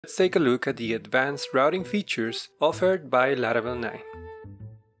Let's take a look at the advanced routing features offered by Laravel 9.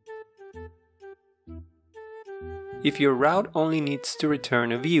 If your route only needs to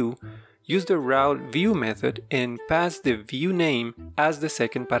return a view, use the route view method and pass the view name as the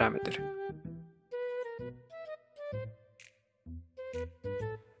second parameter.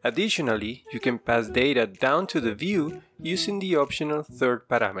 Additionally, you can pass data down to the view using the optional third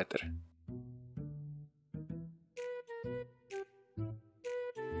parameter.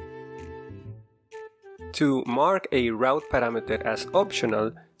 To mark a route parameter as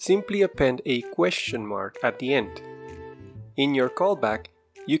optional, simply append a question mark at the end. In your callback,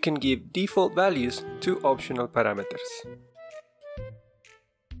 you can give default values to optional parameters.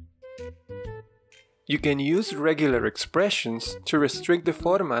 You can use regular expressions to restrict the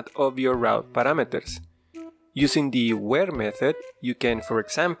format of your route parameters. Using the where method, you can, for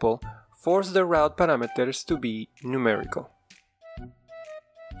example, force the route parameters to be numerical.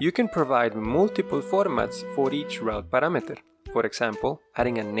 You can provide multiple formats for each route parameter, for example,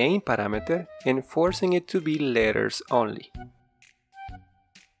 adding a name parameter and forcing it to be letters only.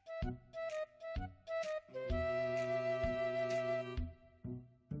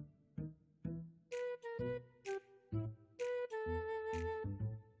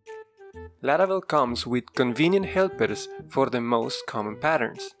 Laravel comes with convenient helpers for the most common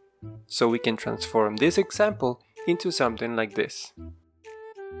patterns, so we can transform this example into something like this.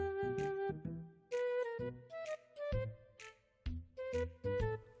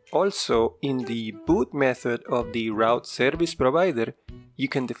 Also, in the boot method of the route service provider, you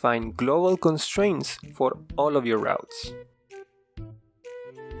can define global constraints for all of your routes.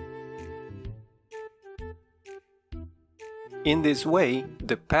 In this way,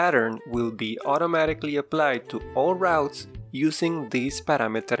 the pattern will be automatically applied to all routes using this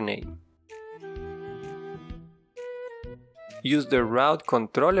parameter name. Use the route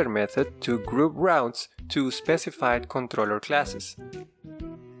controller method to group routes to specified controller classes.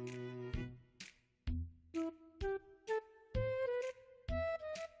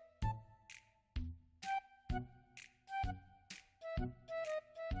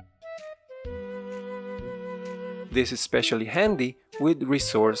 This is especially handy with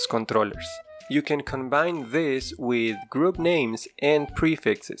resource controllers. You can combine this with group names and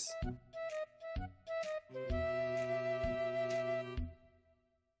prefixes.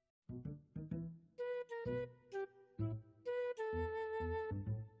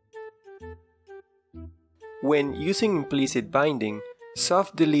 When using implicit binding,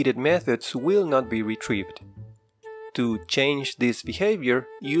 soft deleted methods will not be retrieved. To change this behavior,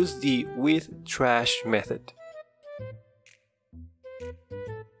 use the with trash method.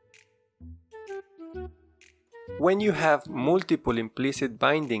 When you have multiple implicit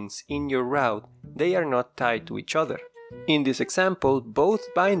bindings in your route, they are not tied to each other. In this example,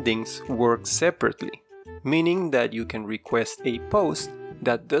 both bindings work separately, meaning that you can request a post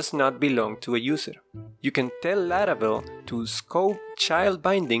that does not belong to a user. You can tell Laravel to scope child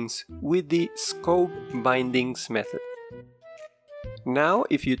bindings with the scope bindings method. Now,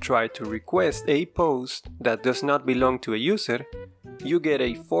 if you try to request a post that does not belong to a user, you get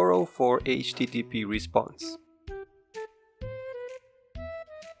a 404 HTTP response.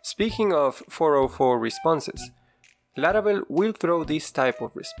 Speaking of 404 responses, Laravel will throw this type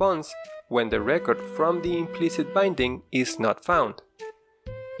of response when the record from the implicit binding is not found.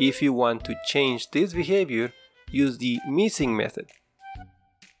 If you want to change this behavior, use the missing method.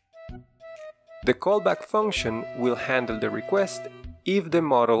 The callback function will handle the request if the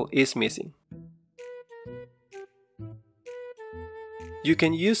model is missing. You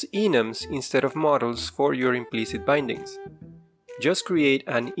can use enums instead of models for your implicit bindings. Just create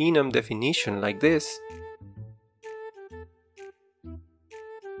an enum definition like this,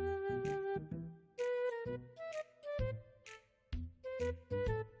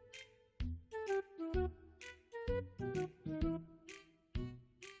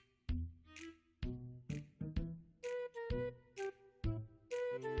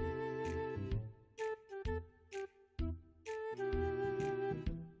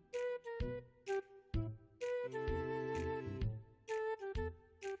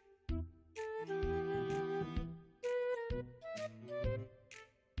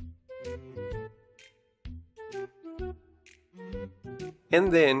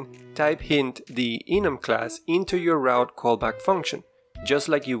 and then type hint the enum class into your route callback function, just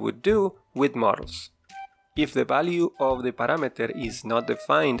like you would do with models. If the value of the parameter is not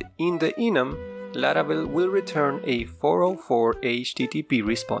defined in the enum, Laravel will return a 404 HTTP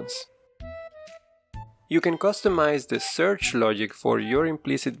response. You can customize the search logic for your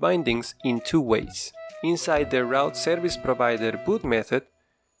implicit bindings in two ways. Inside the route service provider boot method,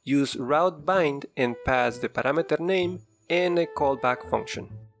 use route bind and pass the parameter name and a callback function.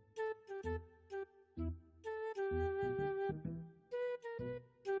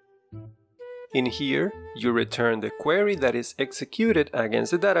 In here, you return the query that is executed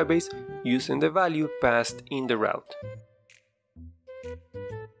against the database using the value passed in the route.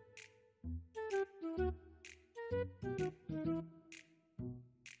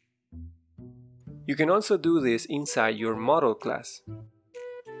 You can also do this inside your model class.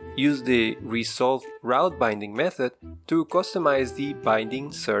 Use the resolve route binding method to customize the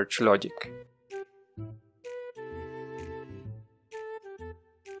binding search logic.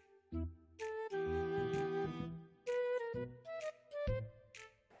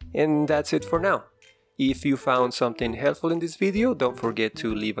 And that's it for now. If you found something helpful in this video, don't forget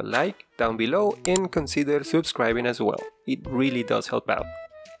to leave a like down below and consider subscribing as well. It really does help out.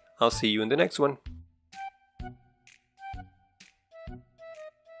 I'll see you in the next one.